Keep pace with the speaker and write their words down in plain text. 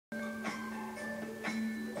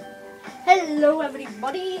Hello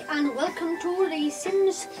everybody and welcome to The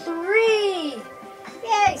Sims 3!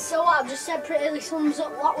 Yay! So I've just said pretty sums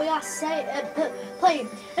up what we are playing.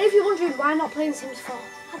 And if you're wondering why I'm not playing Sims 4,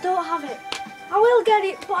 I don't have it. I will get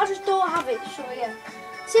it, but I just don't have it. So yeah,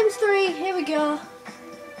 Sims 3, here we go.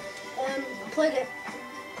 I played it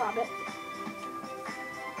quite a bit.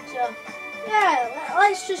 So yeah,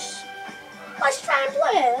 let's try and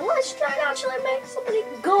play it. Let's try and actually make something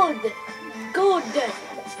good.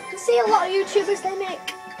 I see a lot of YouTubers, they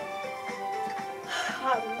make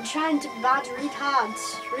trying to bad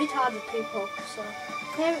retarded people. So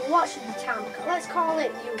here, what should the town? Let's call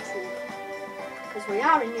it YouTube, because we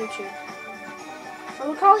are in YouTube. So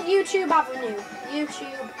we'll call it YouTube Avenue.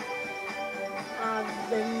 YouTube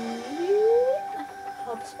Avenue.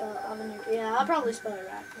 Hope to spell Avenue. Yeah, I'll probably spell it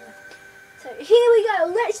right. Yeah. So here we go.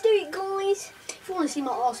 Let's do it, guys. If you want to see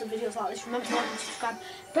more awesome videos like this, remember to like and subscribe.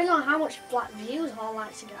 Depending on how much views or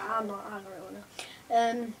likes I get, I don't really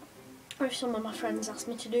know. Or if some of my friends ask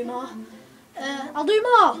me to do more, I'll do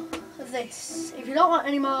more of this. If you don't want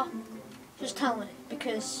any more, just tell me,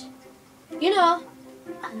 because you know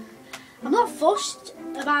I'm not fussed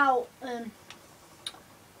about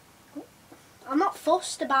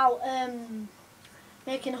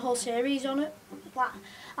making a whole series on it. Like,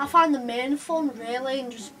 I find the main fun really in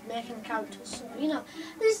just making characters. So, you know,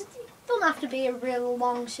 it don't have to be a real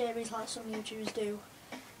long series like some YouTubers do.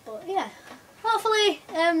 But yeah, hopefully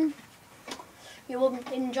you will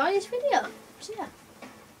enjoy this video. So yeah.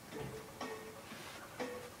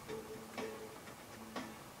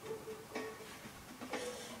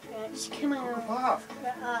 Right, just come on.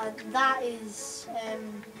 That is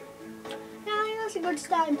yeah, that's a good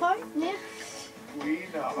starting point. Yeah. We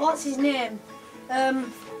know. What's his name?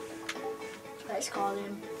 Let's call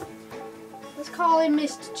him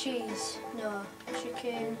Mr. Cheese. No,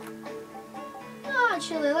 Chicken. No,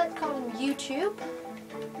 actually, let's call him YouTube.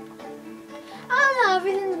 I don't know,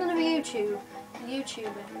 everything's gonna be YouTube.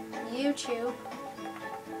 YouTube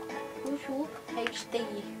HD.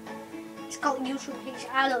 It's called YouTube HD.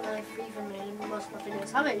 I don't know if even most of my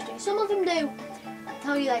videos have HD. Some of them do. I'll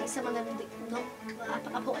tell you, like, some of them do. No,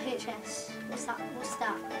 I put HS. What's that?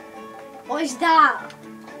 What is that?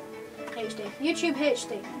 HD. YouTube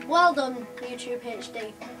HD. Well done, YouTube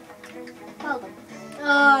HD. Well done.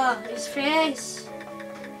 Oh, his face.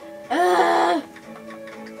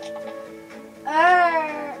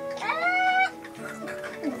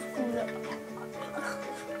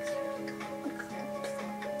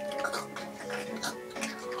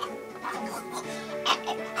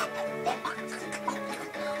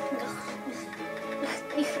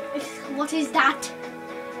 What is that?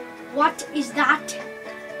 What is that?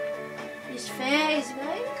 His face,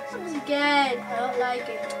 man. It's good. I don't like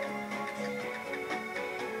it.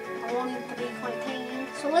 I want him to be quite tame.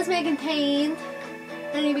 So let's make him tame.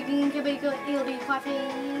 Then he'll be quite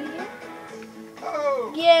tame.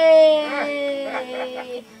 Oh.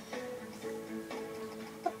 Yay!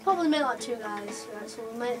 I'll probably make like two guys. Right, so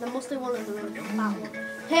we'll make them mostly one of them. That one.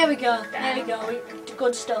 Here we go.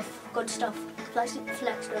 Good stuff. Flex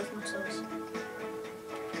those muscles.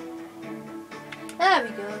 There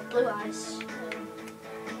we go, blue eyes.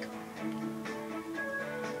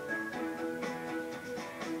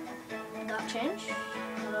 Did that change? I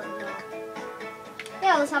don't know.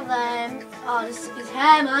 Yeah, let's have them. Oh, this is his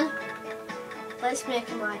hair, man. Let's make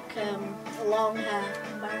him like long hair.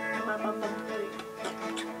 I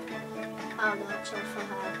don't know, actually, for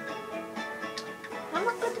hair. I'm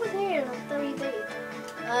not good with hair, I'm very big.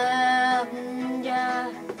 Yeah.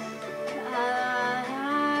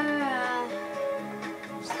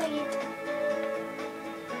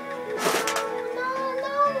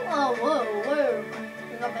 Oh, whoa.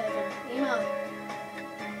 We got a bit of an email.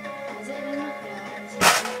 Is it an email?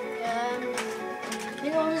 Yeah, I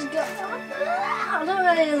think I'll just go. I'm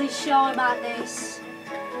not really sure about this.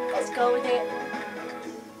 Let's go with it.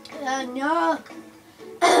 No.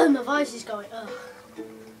 My voice is going, ugh.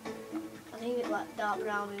 I need it like dark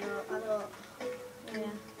brown, you know. I don't.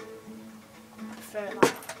 Yeah. I prefer it like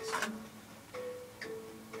that. So.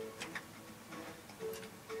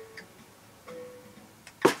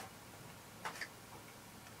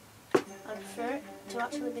 I prefer it to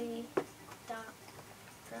actually be dark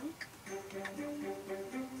brown.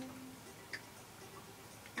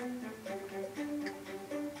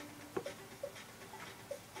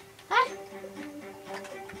 Hey!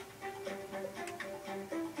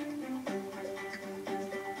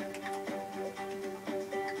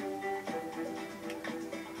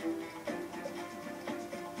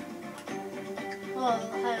 Oh,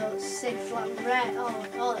 how sick, like red.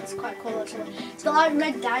 Oh, that's quite cool actually. It's got like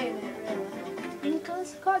red dye in it, really.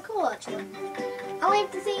 Because quite cool actually. I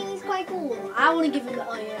like to say he's quite cool. I want to give him the,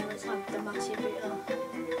 oh yeah, let's have the massive video.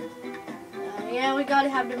 Yeah, we gotta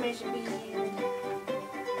have the massive video.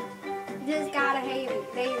 Just gotta have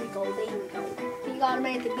it. There we go, there we go. You gotta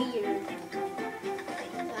make the beard.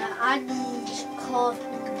 I just call.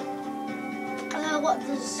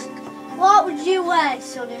 What would you wear,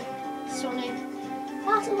 Sonny? Sonny?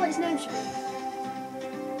 That's what his name should be.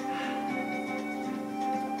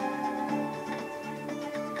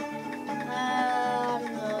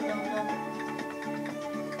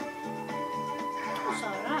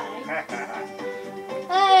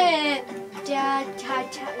 Hey, yeah,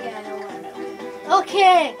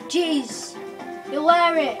 okay, jeez. You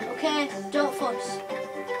wear it, okay? Don't fuss.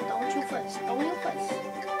 Don't you fuss. Don't you fuss.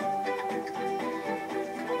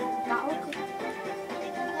 That'll go.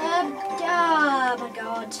 Oh my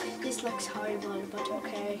god. This looks horrible, but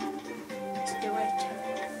okay. Let's do it.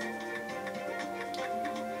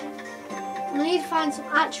 We need to find some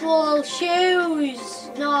actual shoes.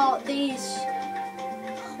 Not these.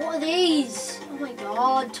 What are these? Oh my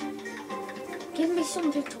god. Give me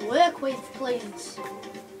something to work with, please.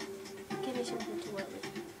 Give me something to work with.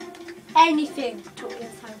 Anything. Thank you.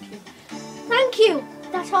 Thank you.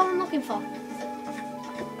 That's all I'm looking for.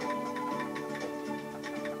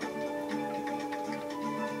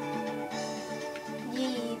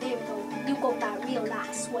 Yeah, there we go. You got that real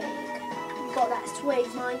nice swag. You got that swag,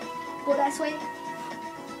 mate. Got that swag?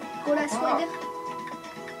 Got that swagger?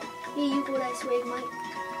 Yeah, you got that swag, mate.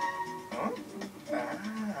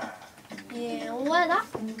 Yeah, I'll wear that.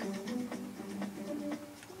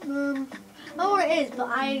 I don't know what it is, but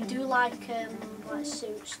I do like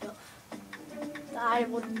suit stuff. I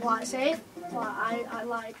would like say, but I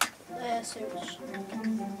like suits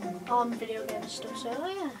on video game stuff. So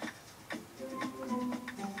yeah,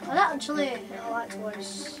 and actually I like to wear.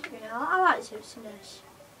 I like suits and this.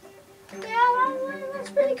 Yeah, that's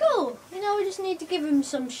pretty cool. You know, we just need to give him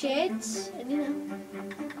some shades, and you know,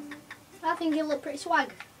 I think he'll look pretty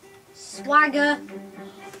swag. Swagger.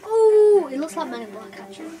 Ooh, it looks like Men in Black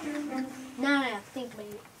actually. No, think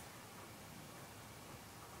maybe.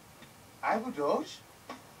 I would does.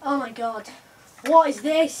 Oh my god. What is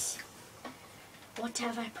this? What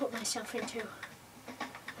have I put myself into?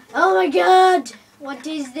 Oh my god. What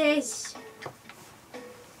is this?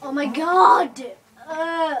 Oh my god.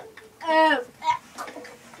 Oh,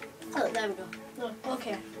 there we go. Oh,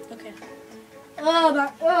 okay. Oh,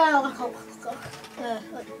 my,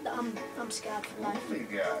 I'm scared for life.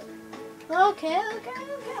 Okay.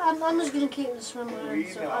 I'm just gonna keep this from so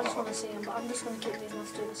I just want to see him, but I'm just gonna keep these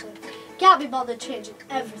last two the same. Can't be bothered changing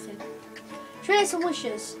everything. Trace and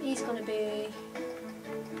Wishes, he's gonna be.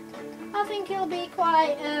 I think he'll be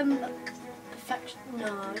quite perfection.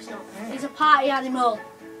 No, he's not. He's a party animal.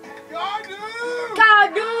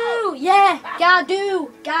 Gardu! Yeah,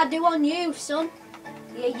 Gardu on you, son.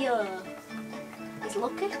 Yeah. He's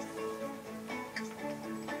lucky.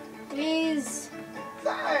 He's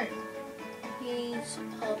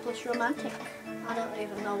hopeless romantic. I don't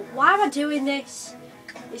even know. Why am I doing this?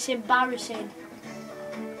 It's embarrassing.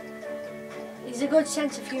 He's a good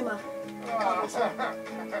sense of humour.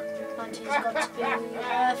 And he's got to be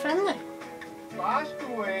friendly.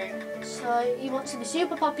 So he wants to be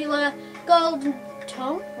super popular. Golden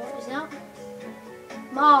tongue. What is that?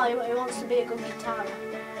 More, he wants to be a good guitarist.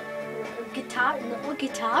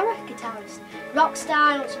 Guitarist.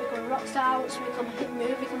 Rockstar, wants to become a rockstar, wants to become a hit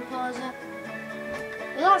movie composer.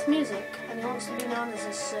 He likes music and he wants to be known as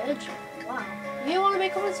a surgeon. Wow. You want to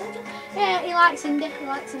become a surgeon? Yeah, he likes indie. He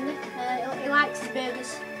likes his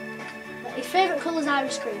burgers. His favourite colour is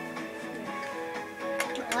Irish cream.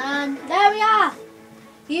 And there we are.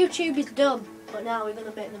 YouTube is done, but now we're going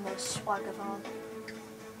to make the most swag of all.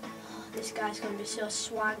 This guy's going to be so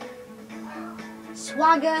swagger.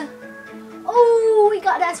 Oh, we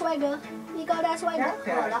got that swagger. You got that swagger.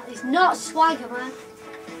 Okay. Oh, that is not swagger, man.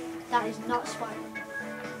 That is not swagger.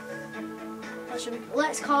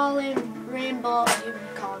 Let's call him Rainbow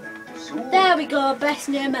Unicorn. There we go. Best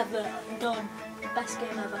name ever. Done. Best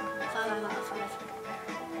game ever. 5 out of 5.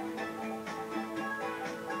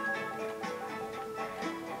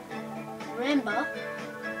 Rainbow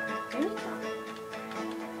Unicorn.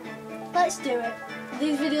 Let's do it.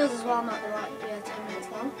 These videos as well might be like 10 minutes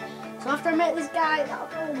long. So after I make this guy, that'll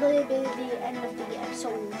probably be the end of the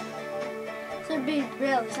episode. So it'd be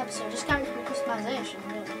real this episode, just character customization,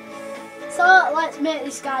 really. So let's make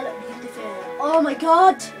this guy look beautiful. Oh my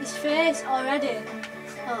god, his face already.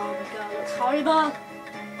 Oh my god, looks horrible.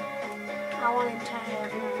 I want him to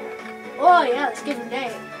have. Oh yeah, let's give him a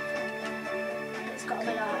name. It's got to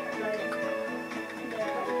be like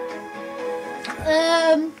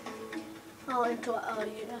انتوا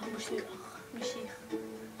ماشي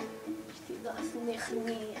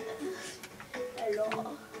hello.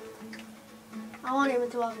 I want him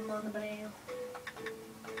to have him on the brain.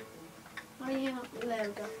 There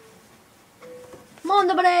we go.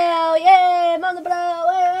 Mondebril! Yay! Mondebril!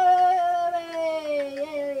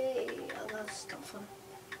 Yay! Oh, that's not fun.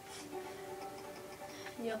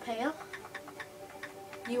 You're pale.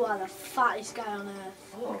 You are the fattest guy on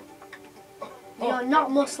earth. You're not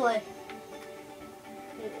muscly.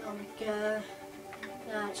 Oh my god.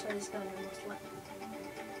 No, actually, this guy's muscly.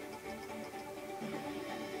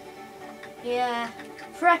 Yeah.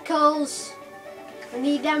 Freckles. We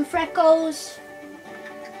need them freckles.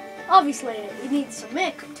 Obviously, you need some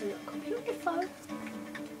makeup to look beautiful.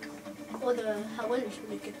 Although, how will you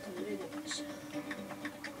make it to lyrics?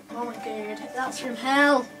 Oh my god, that's from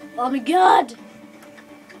hell. Oh my god!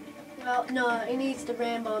 Well, no, he needs the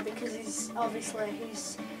rainbow because he's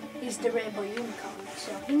the rainbow unicorn.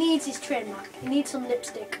 So he needs his trademark. He needs some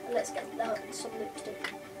lipstick. Let's get some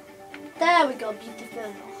lipstick. There we go,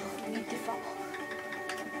 beautiful. Beautiful.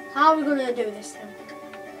 How are we gonna do this then?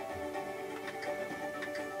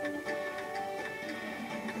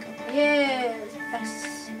 Yes,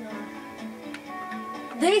 best. No.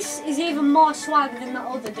 This is even more swag than that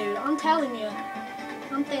other dude. I'm telling you.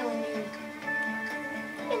 I'm telling you.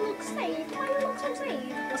 It looks sad. Why do you look so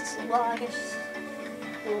sad? Well, I guess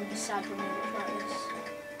it would be sad when you look like this.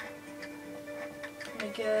 Oh my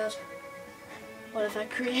god. What have I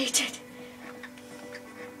created?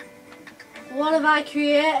 What have I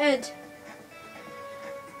created?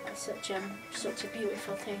 That's such a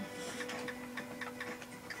beautiful thing.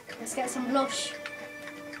 Let's get some blush.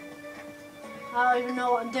 I don't even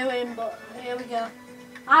know what I'm doing, but here we go.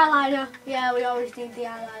 Eyeliner. Yeah, we always need the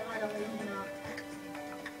eyeliner. I don't even know.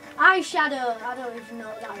 Eyeshadow. I don't even know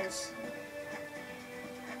what that is.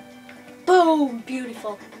 Boom!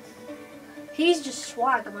 Beautiful. He's just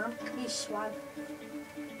swag, man. He's swag.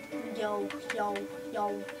 Yo, yo,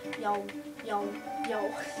 yo, yo, yo, yo.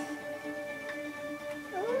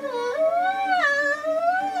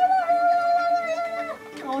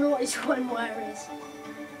 I wonder what his swimwear is.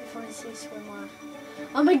 If I see swimwear.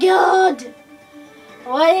 Oh my god!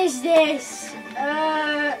 What is this?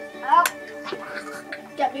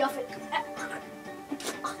 Get me off it.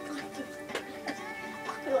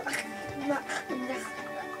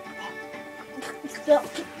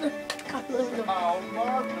 How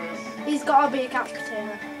marvelous. He's got to be a couch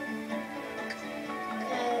potato.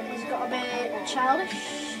 He's got to be childish.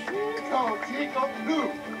 Oh, Jacob, who?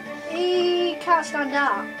 He can't stand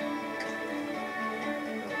out.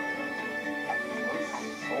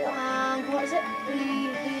 And what is it? He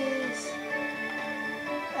is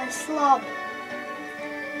a slob.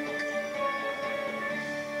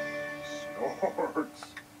 Snorts.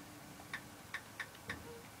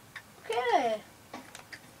 Okay.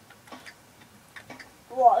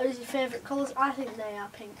 What is your favourite colours? I think they are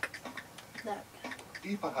pink. There.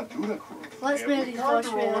 Let's make these voice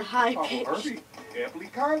really high pitched. Happily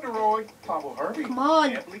Conderoy, Pablo Herbie. Come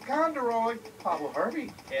on. Happily Conderoy, Pablo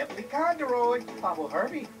Herbie. Happily Conderoy, Pablo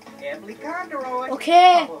Herbie. Happily Conderoy,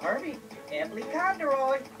 Okay. Pablo Herbie. Happily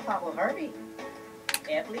Conderoy, Pablo Herbie.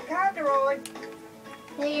 Happily Conderoy.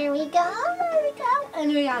 There we go. There we go.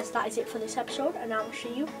 Anyway, guys, that is it for this episode, and I will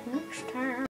see you next time.